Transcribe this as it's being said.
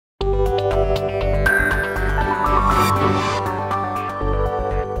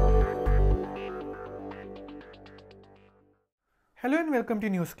and welcome to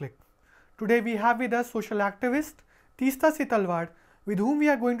Newsclick. Today we have with us social activist Teesta Setalvad, with whom we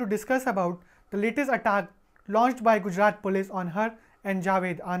are going to discuss about the latest attack launched by Gujarat Police on her and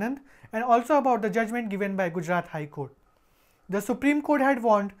Javed Anand, and also about the judgment given by Gujarat High Court. The Supreme Court had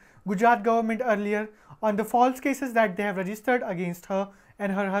warned Gujarat government earlier on the false cases that they have registered against her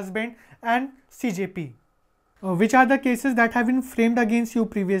and her husband and CJP. Which are the cases that have been framed against you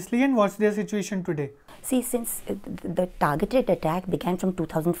previously, and what's their situation today? See, since the targeted attack began from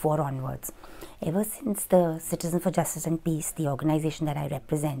 2004 onwards, ever since the Citizens for Justice and Peace, the organization that I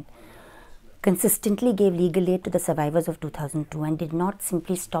represent, consistently gave legal aid to the survivors of 2002 and did not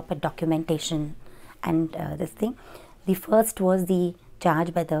simply stop at documentation and this thing. The first was the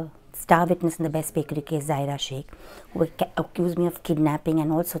charge by the star witness in the Best Bakery case, Zaira Sheikh, who accused me of kidnapping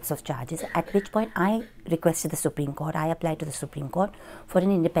and all sorts of charges, at which point I requested the Supreme Court, I applied to the Supreme Court for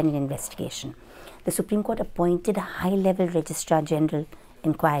an independent investigation. The Supreme Court appointed a high-level Registrar General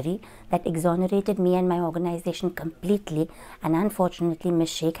inquiry that exonerated me and my organization completely, and unfortunately Ms.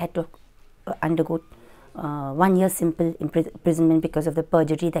 Sheikh had to undergo 1 year simple imprisonment because of the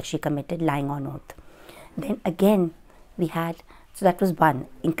perjury that she committed lying on oath. Then again we had, so that was one.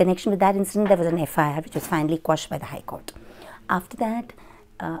 In connection with that incident, there was an FIR which was finally quashed by the High Court. After that,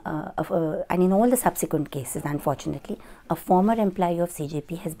 and in all the subsequent cases, unfortunately, a former employee of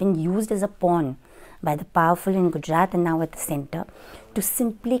CJP has been used as a pawn by the powerful in Gujarat and now at the centre to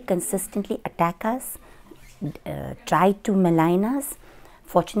simply consistently attack us, try to malign us.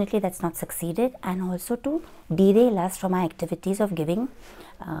 Fortunately, that's not succeeded, and also to derail us from our activities of giving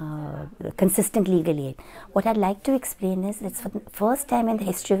consistent legal aid. What I'd like to explain is it's for the first time in the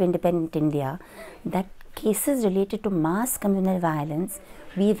history of independent India that cases related to mass communal violence,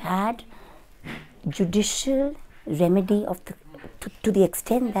 we've had judicial remedy of to the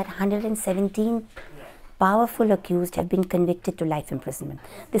extent that 117 powerful accused have been convicted to life imprisonment.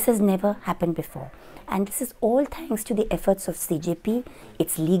 This has never happened before. And this is all thanks to the efforts of CJP,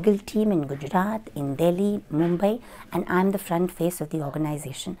 its legal team in Gujarat, in Delhi, Mumbai, and I'm the front face of the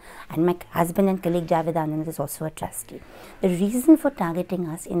organization. And my husband and colleague Javed Anand is also a trustee. The reason for targeting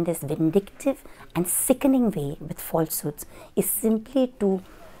us in this vindictive and sickening way with falsehoods is simply to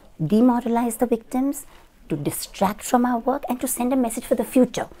demoralize the victims, to distract from our work, and to send a message for the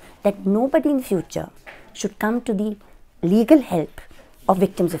future that nobody in future should come to the legal help of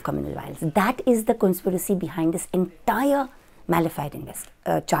victims of communal violence. That is the conspiracy behind this entire malified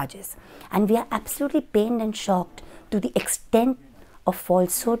charges. And we are absolutely pained and shocked to the extent of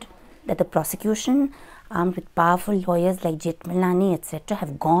falsehood that the prosecution, armed with powerful lawyers like Jetmalani, etc.,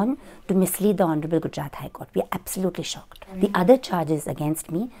 have gone to mislead the Honorable Gujarat High Court. We are absolutely shocked. The other charges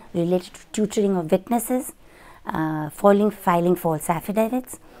against me related to tutoring of witnesses, filing false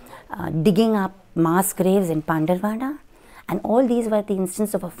affidavits, digging up mass graves in Pandarwada, and all these were the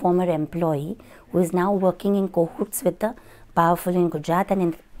instance of a former employee who is now working in cahoots with the powerful in Gujarat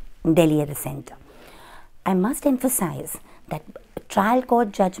and in Delhi at the centre. I must emphasize that trial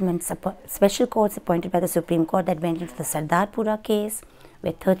court judgments, special courts appointed by the Supreme Court that went into the Sardarpura case,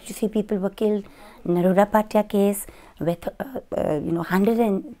 where 33 people were killed, Narora Patya case, where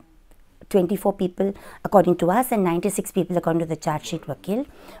 124 people according to us and 96 people according to the charge sheet were killed.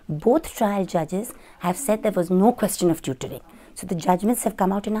 Both trial judges have said there was no question of tutoring. So the judgments have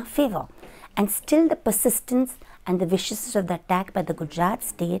come out in our favour. And still the persistence and the viciousness of the attack by the Gujarat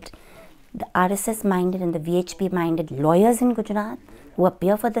state, the RSS minded and the VHP minded lawyers in Gujarat who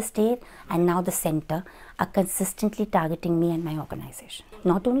appear for the state and now the centre are consistently targeting me and my organisation.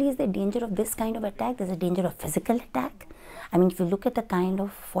 Not only is there danger of this kind of attack, there is a danger of physical attack. I mean, if you look at the kind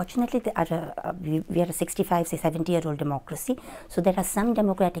of, fortunately, we are a 65, say 70-year-old democracy, so there are some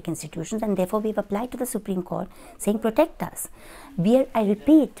democratic institutions, and therefore we've applied to the Supreme Court saying protect us. I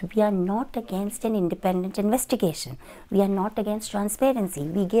repeat, we are not against an independent investigation. We are not against transparency.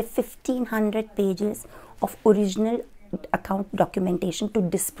 We gave 1,500 pages of original account documentation to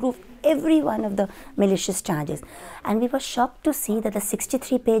disprove every one of the malicious charges. And we were shocked to see that the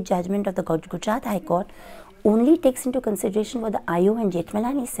 63-page judgment of the Gujarat High Court only takes into consideration what the IO and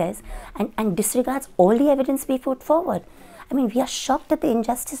Jetmalani says and disregards all the evidence we put forward. I mean, we are shocked at the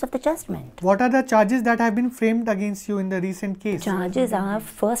injustice of the judgment. What are the charges that have been framed against you in the recent case? Charges are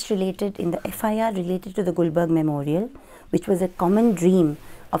first related in the FIR related to the Gulberg Memorial, which was a common dream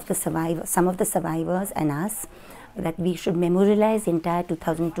of the some of the survivors and us, that we should memorialize the entire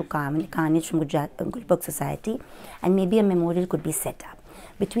 2002 carnage from Gulberg society, and maybe a memorial could be set up.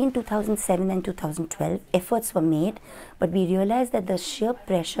 Between 2007 and 2012, efforts were made, but we realized that the sheer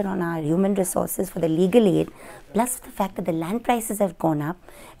pressure on our human resources for the legal aid, plus the fact that the land prices have gone up,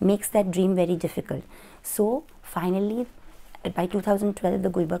 makes that dream very difficult. So finally, By 2012, the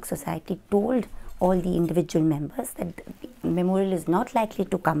Gulbarg Society told all the individual members that the memorial is not likely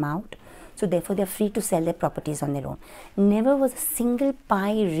to come out, so therefore they are free to sell their properties on their own. Never was a single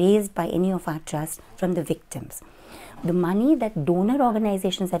pie raised by any of our trusts from the victims. The money that donor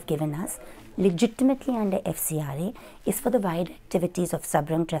organizations have given us, legitimately under FCRA, is for the wider activities of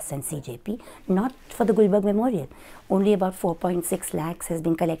Sabrang Trust and CJP, not for the Gulbarg Memorial. Only about 4.6 lakhs has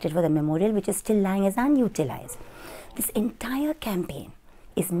been collected for the memorial, which is still lying as unutilized. This entire campaign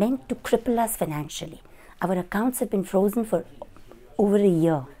is meant to cripple us financially. Our accounts have been frozen for over a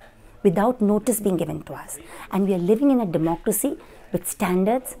year without notice being given to us. And we are living in a democracy with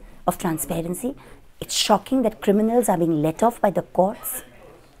standards of transparency. It's shocking that criminals are being let off by the courts,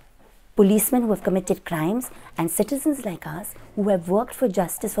 policemen who have committed crimes, and citizens like us who have worked for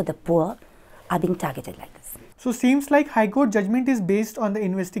justice for the poor are being targeted like this. So seems like High Court judgment is based on the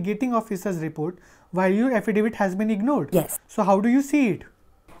investigating officer's report, while your affidavit has been ignored. Yes. So how do you see it?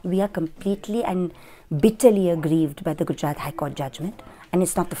 We are completely and bitterly aggrieved by the Gujarat High Court judgment, and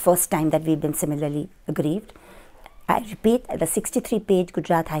it's not the first time that we've been similarly aggrieved. I repeat, the 63-page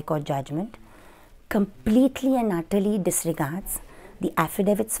Gujarat High Court judgment completely and utterly disregards the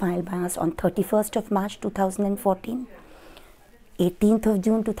affidavits filed by us on 31st of March 2014, 18th of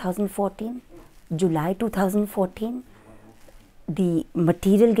June 2014, July 2014, the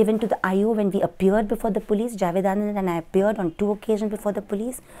material given to the IO when we appeared before the police. Javed Anand and I appeared on 2 occasions before the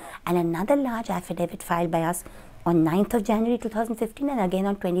police, and another large affidavit filed by us on 9th of January 2015 and again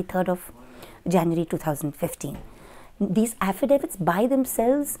on 23rd of January 2015. These affidavits by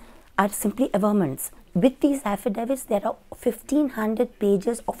themselves are simply averments. With these affidavits, there are 1500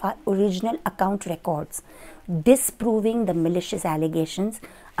 pages of our original account records disproving the malicious allegations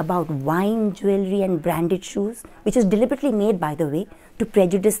about wine, jewelry and branded shoes, which is deliberately made, by the way, to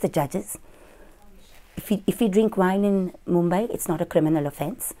prejudice the judges. If we drink wine in Mumbai, it's not a criminal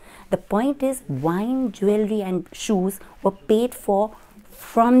offense. The point is, wine, jewelry and shoes were paid for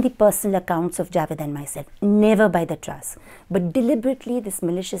from the personal accounts of Javed and myself, never by the trust. But deliberately, this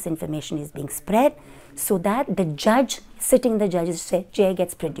malicious information is being spread so that the judge sitting in the judge's chair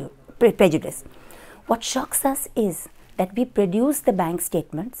gets prejudiced. What shocks us is that we produce the bank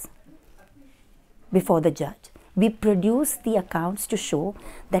statements before the judge. We produce the accounts to show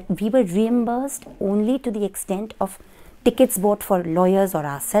that we were reimbursed only to the extent of tickets bought for lawyers or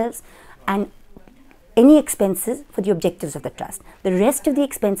ourselves and any expenses for the objectives of the trust. The rest of the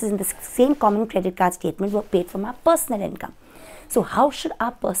expenses in the same common credit card statement were paid from our personal income. So how should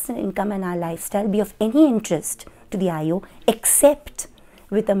our personal income and our lifestyle be of any interest to the IO except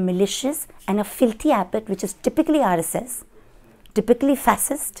with a malicious and a filthy appet, which is typically RSS, typically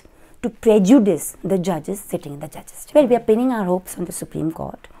fascist, to prejudice the judges sitting in the judges' chair? Well, we are pinning our hopes on the Supreme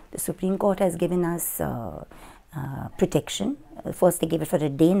Court. The Supreme Court has given us protection. First they gave it for a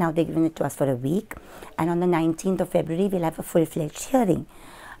day, now they're giving it to us for a week. And on the 19th of February, we'll have a full-fledged hearing.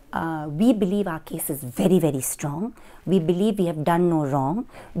 We believe our case is very, very strong. We believe we have done no wrong.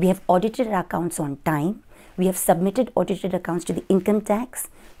 We have audited our accounts on time. We have submitted audited accounts to the Income Tax,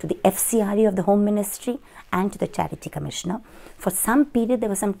 to the FCRA of the Home Ministry and to the Charity Commissioner. For some period, there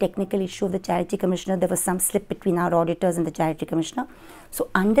was some technical issue of the Charity Commissioner. There was some slip between our auditors and the Charity Commissioner. So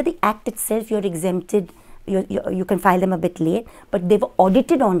under the Act itself, you're exempted. You can file them a bit late, but they were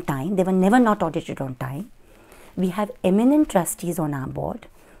audited on time. They were never not audited on time. We have eminent trustees on our board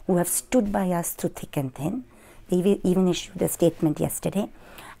who have stood by us through thick and thin. They even issued a statement yesterday.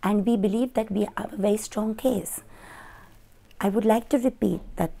 And we believe that we have a very strong case. I would like to repeat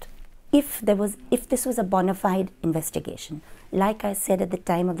that if this was a bona fide investigation, like I said at the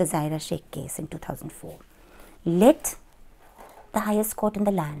time of the Zaira Sheikh case in 2004, let the highest court in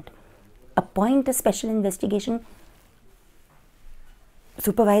the land appoint a special investigation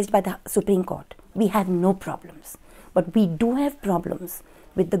supervised by the Supreme Court. We have no problems. But we do have problems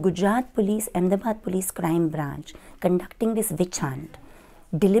with the Gujarat Police, Ahmedabad Police Crime Branch conducting this witch hunt,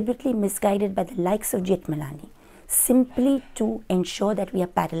 deliberately misguided by the likes of Jethmalani, simply to ensure that we are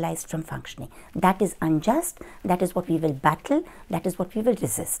paralyzed from functioning. That is unjust. That is what we will battle. That is what we will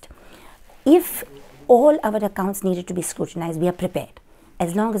resist. If all our accounts needed to be scrutinized, we are prepared.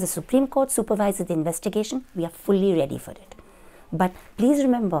 As long as the Supreme Court supervises the investigation, we are fully ready for it. But please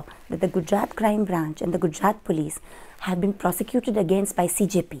remember that the Gujarat Crime Branch and the Gujarat Police have been prosecuted against by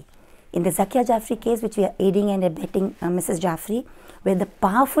CJP. In the Zakia Jafri case, which we are aiding and abetting Mrs. Jafri, where the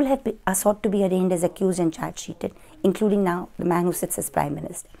powerful are sought to be arraigned as accused and charge sheeted, including now the man who sits as Prime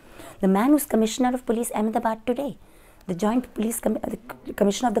Minister. The man who's Commissioner of Police Ahmedabad today, the Joint Police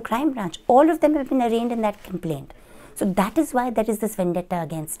Commissioner of the Crime Branch, all of them have been arraigned in that complaint. So that is why there is this vendetta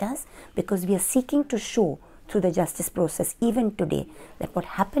against us, because we are seeking to show through the justice process even today that what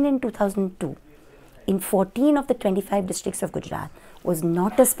happened in 2002 in 14 of the 25 districts of Gujarat was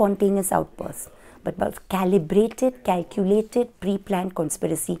not a spontaneous outburst, but was calibrated, calculated, pre-planned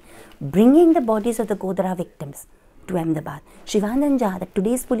conspiracy, bringing the bodies of the Godhra victims to Ahmedabad. Shivanand Jha, the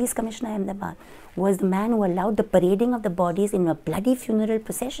today's police commissioner of Ahmedabad, was the man who allowed the parading of the bodies in a bloody funeral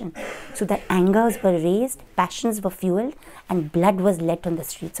procession so that angers were raised, passions were fueled, and blood was let on the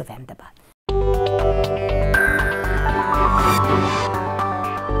streets of Ahmedabad.